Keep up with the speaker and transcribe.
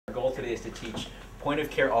is to teach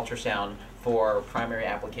point-of-care ultrasound for primary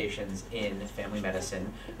applications in family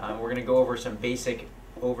medicine. We're going to go over some basic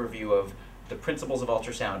overview of the principles of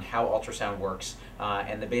ultrasound, how ultrasound works,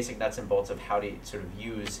 and the basic nuts and bolts of how to sort of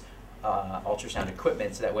use ultrasound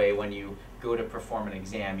equipment, so that way when you go to perform an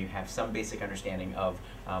exam, you have some basic understanding of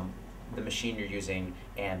the machine you're using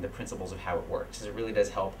and the principles of how it works. Because it really does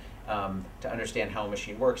help to understand how a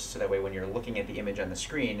machine works, so that way when you're looking at the image on the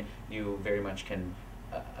screen, you very much can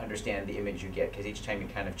understand the image you get, because each time you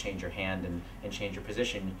kind of change your hand and change your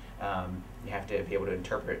position, you have to be able to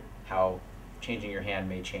interpret how changing your hand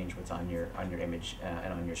may change what's on your image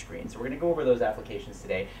and on your screen. So we're going to go over those applications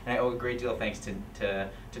today, and I owe a great deal of thanks to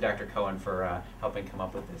Dr. Cohen for helping come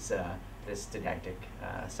up with this this didactic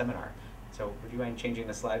seminar. So would you mind changing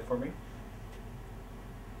the slide for me?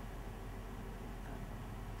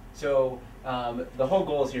 So the whole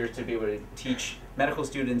goal here is to be able to teach medical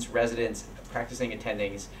students, residents, practicing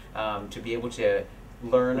attendings to be able to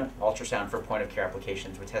learn ultrasound for point-of-care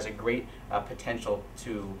applications, which has a great potential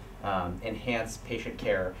to enhance patient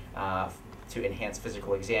care, to enhance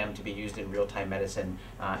physical exam, to be used in real-time medicine,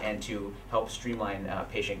 and to help streamline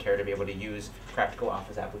patient care to be able to use practical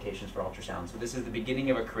office applications for ultrasound. So this is the beginning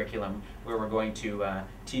of a curriculum where we're going to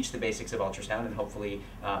teach the basics of ultrasound and hopefully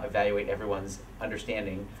evaluate everyone's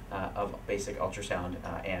understanding of basic ultrasound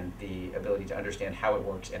and the ability to understand how it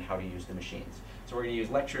works and how to use the machines. So we're going to use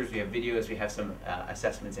lectures, we have videos, we have some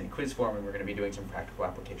assessments in quiz form, and we're going to be doing some practical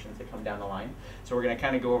applications that come down the line. So we're going to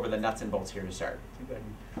kind of go over the nuts and bolts here to start. So go ahead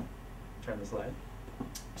and turn the slide.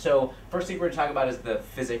 So first thing we're going to talk about is the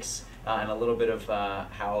physics and a little bit of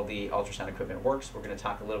how the ultrasound equipment works. We're going to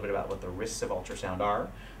talk a little bit about what the risks of ultrasound are.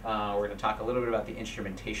 We're going to talk a little bit about the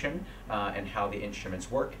instrumentation and how the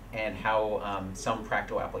instruments work, and how some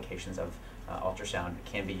practical applications of ultrasound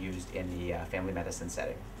can be used in the family medicine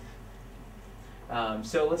setting.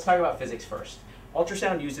 So let's talk about physics first.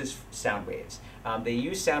 Ultrasound uses sound waves. They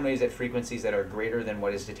use sound waves at frequencies that are greater than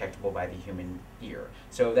what is detectable by the human ear.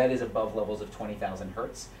 So that is above levels of 20,000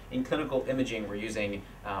 hertz. In clinical imaging, we're using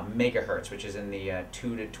megahertz, which is in the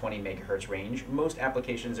 2 to 20 megahertz range. Most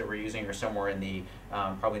applications that we're using are somewhere in the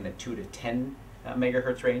probably in the 2 to 10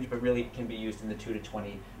 megahertz range, but really can be used in the 2 to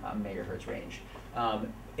 20 megahertz range.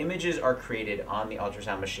 Images are created on the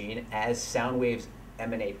ultrasound machine as sound waves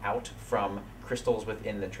emanate out from crystals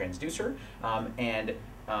within the transducer and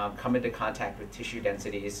come into contact with tissue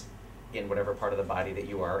densities in whatever part of the body that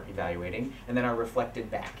you are evaluating, and then are reflected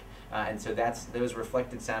back. And so that's those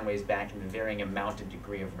reflected sound waves back, and the varying amount and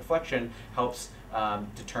degree of reflection helps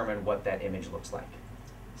determine what that image looks like.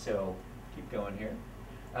 So keep going here.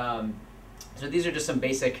 So these are just some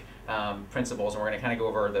basic principles, and we're going to kind of go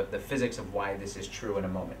over the physics of why this is true in a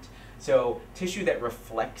moment. So tissue that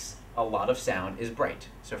reflects a lot of sound is bright.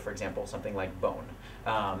 So for example, something like bone.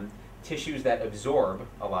 Tissues that absorb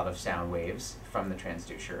a lot of sound waves from the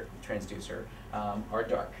transducer are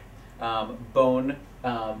dark. Bone,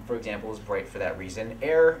 for example, is bright for that reason.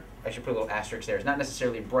 Air, I should put a little asterisk there, is not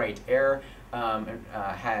necessarily bright. Air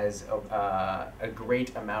has a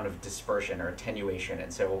great amount of dispersion or attenuation,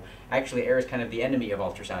 and so actually air is kind of the enemy of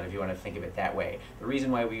ultrasound, if you want to think of it that way. The reason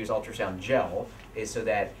why we use ultrasound gel is so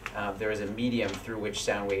that there is a medium through which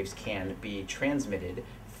sound waves can be transmitted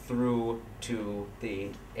through to the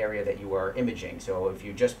area that you are imaging. So if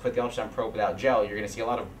you just put the ultrasound probe without gel, you're going to see a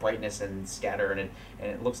lot of brightness and scatter, and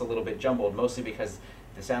it looks a little bit jumbled, mostly because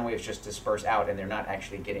the sound waves just disperse out and they're not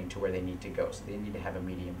actually getting to where they need to go. So they need to have a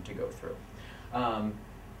medium to go through.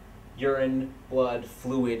 Urine, blood,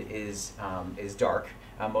 fluid is dark,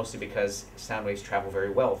 mostly because sound waves travel very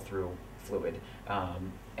well through fluid,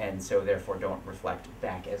 and so therefore don't reflect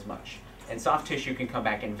back as much. And soft tissue can come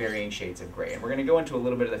back in varying shades of gray. And we're going to go into a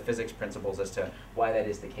little bit of the physics principles as to why that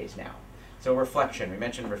is the case now. So reflection, we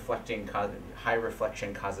mentioned high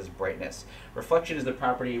reflection causes brightness. Reflection is the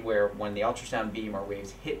property where when the ultrasound beam or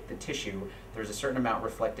waves hit the tissue, there's a certain amount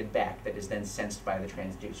reflected back that is then sensed by the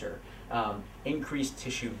transducer. Increased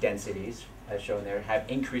tissue densities, as shown there, have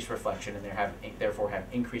increased reflection and therefore have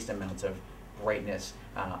increased amounts of brightness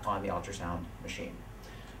on the ultrasound machine.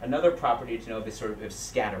 Another property to know is sort of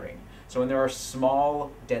scattering. So when there are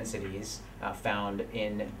small densities found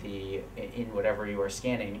in whatever you are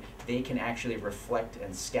scanning, they can actually reflect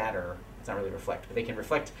and scatter. It's not really reflect, but they can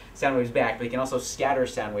reflect sound waves back, but they can also scatter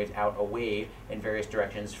sound waves out away in various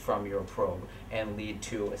directions from your probe and lead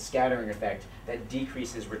to a scattering effect that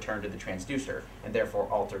decreases return to the transducer and therefore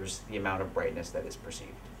alters the amount of brightness that is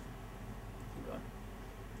perceived.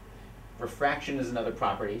 Refraction is another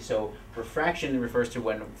property. So refraction refers to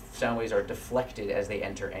when sound waves are deflected as they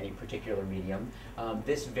enter any particular medium.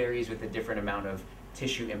 This varies with the different amount of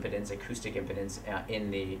tissue impedance, acoustic impedance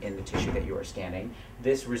in the tissue that you are scanning.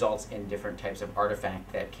 This results in different types of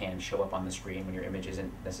artifact that can show up on the screen when your image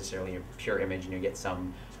isn't necessarily a pure image and you get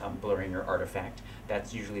some blurring or artifact.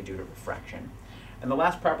 That's usually due to refraction. And the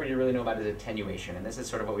last property to really know about is attenuation, and this is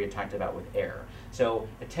sort of what we had talked about with air. So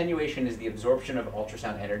attenuation is the absorption of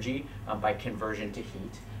ultrasound energy by conversion to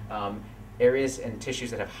heat. Areas and tissues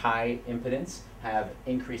that have high impedance have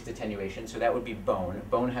increased attenuation, so that would be bone.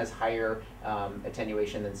 Bone has higher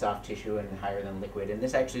attenuation than soft tissue and higher than liquid, and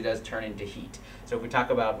this actually does turn into heat. So if we talk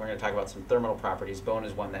about, we're going to talk about some thermal properties. Bone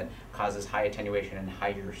is one that causes high attenuation and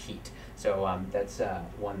higher heat, so that's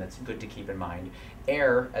one that's good to keep in mind.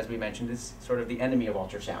 Air, as we mentioned, is sort of the enemy of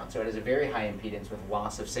ultrasound, so it has a very high impedance with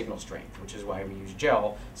loss of signal strength, which is why we use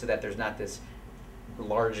gel, so that there's not this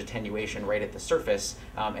large attenuation right at the surface,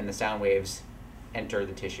 and the sound waves enter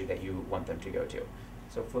the tissue that you want them to go to.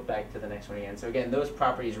 So flip back to the next one again. So again, those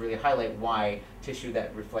properties really highlight why tissue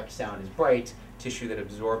that reflects sound is bright, tissue that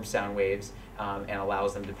absorbs sound waves and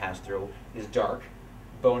allows them to pass through is dark,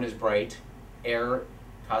 bone is bright, air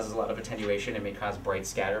causes a lot of attenuation and may cause bright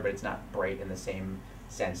scatter, but it's not bright in the same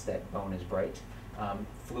sense that bone is bright.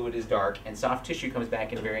 Fluid is dark, and soft tissue comes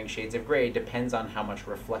back in varying shades of gray, depends on how much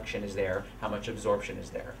reflection is there, how much absorption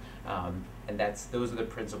is there. And those are the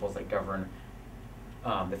principles that govern,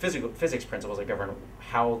 the physics principles that govern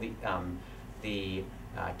how the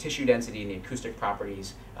tissue density and the acoustic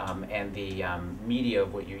properties and the media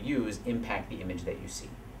of what you use impact the image that you see.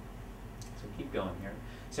 So keep going here.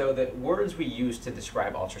 So the words we use to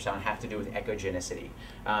describe ultrasound have to do with echogenicity.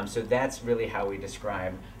 So that's really how we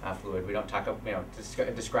describe fluid. We don't talk,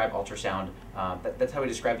 describe ultrasound. That's how we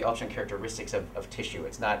describe the ultrasound characteristics of tissue.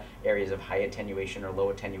 It's not areas of high attenuation or low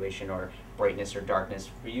attenuation or brightness or darkness.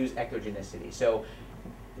 We use echogenicity. So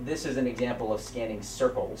this is an example of scanning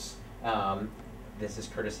circles. This is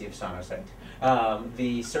courtesy of Sonosite.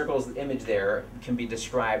 The circles, the image there, can be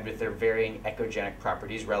described with their varying echogenic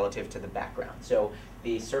properties relative to the background. So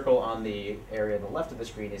the circle on the area on the left of the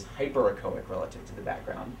screen is hyperechoic relative to the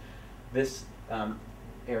background. This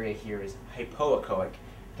area here is hypoechoic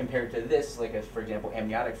compared to this, like for example,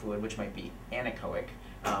 amniotic fluid, which might be anechoic,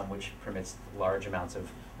 which permits large amounts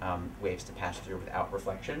of waves to pass through without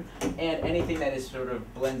reflection. And anything that is sort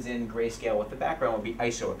of blends in grayscale with the background would be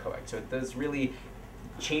isoechoic. So there's really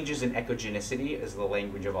changes in echogenicity is the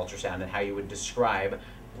language of ultrasound and how you would describe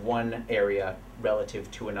one area relative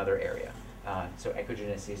to another area. So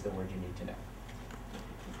echogenicity is the word you need to know.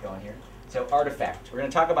 Keep going here. So artifact. We're going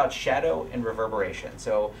to talk about shadow and reverberation.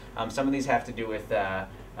 So some of these have to do with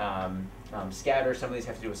scatter, some of these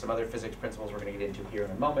have to do with some other physics principles we're going to get into here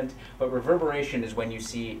in a moment. But reverberation is when you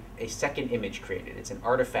see a second image created. It's an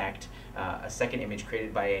artifact, a second image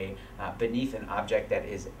created by beneath an object that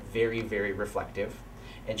is very, very reflective.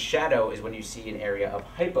 And shadow is when you see an area of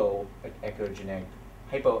hypoechoic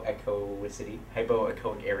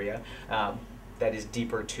area that is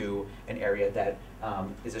deeper to an area that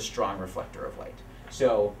is a strong reflector of light.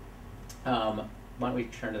 So why don't we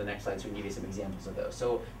turn to the next slide so we can give you some examples of those.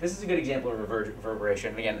 So this is a good example of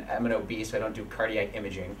reverberation. Again, I'm an OB, so I don't do cardiac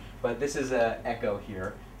imaging, but this is an echo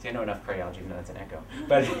here. See, I know enough cardiology to know that's an echo,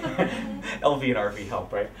 but LV and RV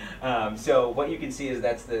help, right? So what you can see is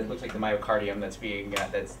looks like the myocardium that's being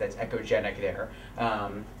that's echogenic there. I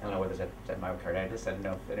don't know whether that's myocarditis. I don't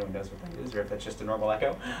know if anyone knows what that is or if that's just a normal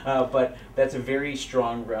echo, but that's a very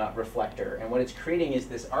strong reflector, and what it's creating is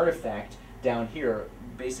this artifact down here.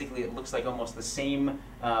 Basically, it looks like almost the same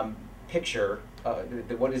picture.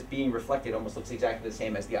 What is being reflected almost looks exactly the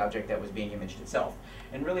same as the object that was being imaged itself.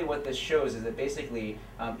 And really what this shows is that basically,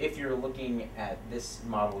 if you're looking at this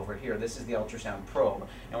model over here, this is the ultrasound probe.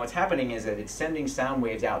 And what's happening is that it's sending sound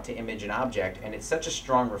waves out to image an object, and it's such a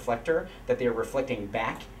strong reflector that they're reflecting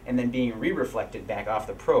back and then being re-reflected back off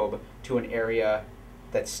the probe to an area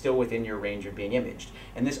that's still within your range of being imaged.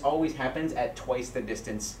 And this always happens at twice the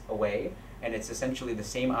distance away, and it's essentially the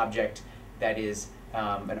same object that is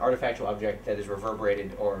an artifactual object that is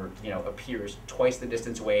reverberated or appears twice the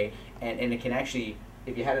distance away, and it can actually,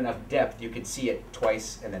 if you had enough depth, you could see it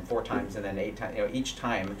twice and then 4 times and then 8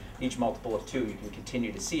 times. Each multiple of 2, you can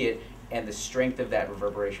continue to see it, and the strength of that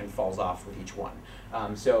reverberation falls off with each one.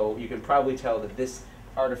 So you can probably tell that this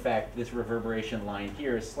artifact, this reverberation line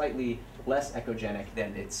here, is slightly less echogenic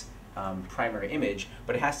than its primary image,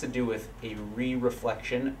 but it has to do with a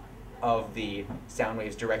re-reflection of the sound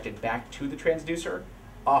waves directed back to the transducer,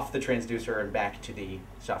 off the transducer, and back to the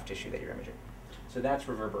soft tissue that you're imaging. So that's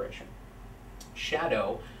reverberation.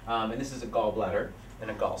 Shadow, and this is a gallbladder and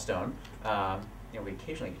a gallstone. we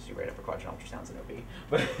occasionally just do right upper quadrant ultrasounds in OB,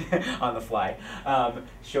 but on the fly,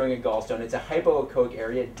 showing a gallstone. It's a hypoechoic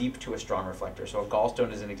area deep to a strong reflector. So a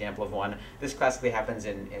gallstone is an example of one. This classically happens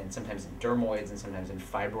in sometimes in dermoids and sometimes in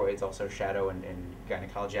fibroids, also shadow and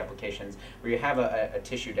gynecology applications, where you have a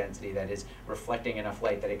tissue density that is reflecting enough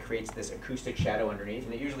light that it creates this acoustic shadow underneath,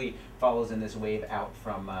 and it usually follows in this wave out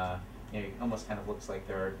from, it almost kind of looks like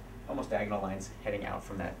there are almost diagonal lines heading out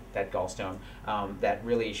from that gallstone that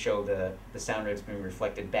really show the sound waves being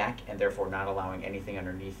reflected back and therefore not allowing anything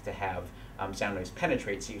underneath to have sound waves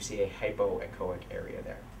penetrate, so you see a hypoechoic area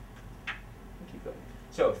there. Keep going.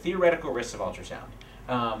 So theoretical risks of ultrasound.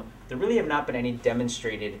 There really have not been any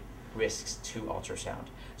demonstrated risks to ultrasound.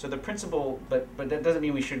 So the principle, but that doesn't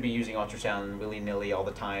mean we should be using ultrasound willy-nilly all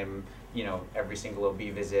the time, every single OB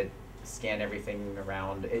visit, scan everything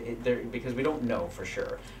around, because we don't know for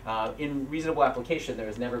sure. In reasonable application, there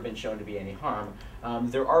has never been shown to be any harm.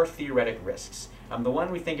 There are theoretic risks. The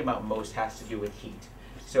one we think about most has to do with heat.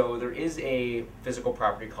 So there is a physical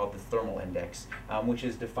property called the thermal index, which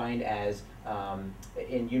is defined as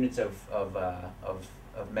in units of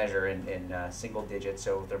measure in single digits,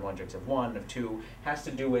 so thermal index of 1, of 2, has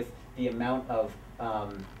to do with the amount of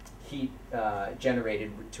heat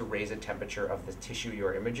generated to raise a temperature of the tissue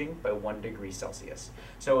you're imaging by 1 degree Celsius.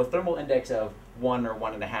 So a thermal index of 1 or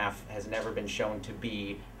 1.5 has never been shown to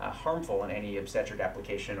be harmful in any obstetric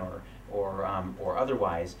application or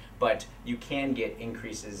otherwise, but you can get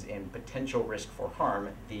increases in potential risk for harm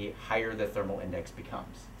the higher the thermal index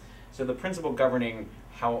becomes. So the principle governing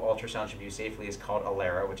how ultrasound should be used safely is called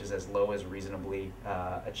ALERA, which is as low as reasonably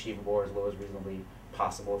achievable, or as low as reasonably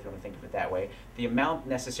possible, if you want to think of it that way. The amount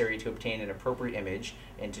necessary to obtain an appropriate image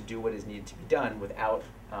and to do what is needed to be done without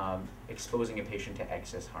exposing a patient to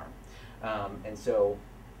excess harm. And so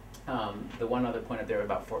the one other point up there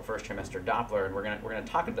about first trimester Doppler, and we're gonna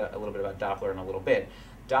talk a little bit about Doppler in a little bit.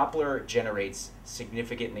 Doppler generates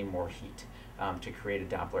significantly more heat to create a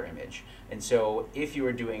Doppler image. And so if you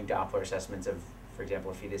are doing Doppler assessments of, for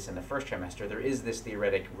example, a fetus in the first trimester, there is this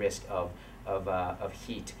theoretic risk of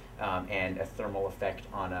heat and a thermal effect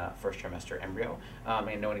on a first trimester embryo.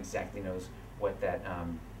 And no one exactly knows what that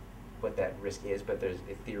risk is, but there's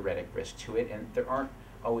a theoretic risk to it, and there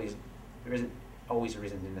isn't always a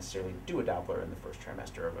reason to necessarily do a Doppler in the first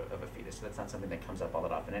trimester of a fetus. So that's not something that comes up all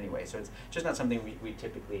that often anyway. So it's just not something we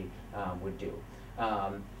typically would do.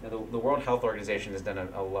 The World Health Organization has done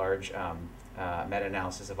a large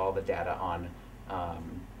meta-analysis of all the data on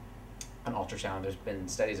ultrasound. There's been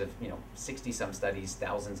studies of 60-some studies,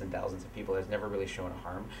 thousands and thousands of people. It's never really shown a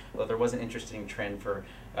harm. Although there was an interesting trend for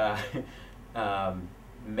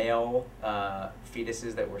male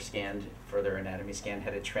fetuses that were scanned for their anatomy scan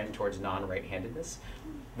had a trend towards non-right-handedness.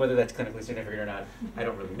 Whether that's clinically significant or not, I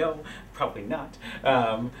don't really know. Probably not.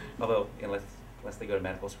 Although unless they go to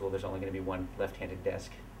medical school, there's only going to be one left-handed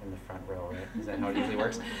desk in the front row, right? Is that how it usually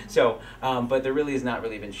works? So, but there really has not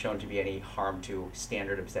really been shown to be any harm to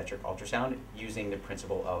standard obstetric ultrasound using the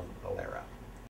principle of ALERA.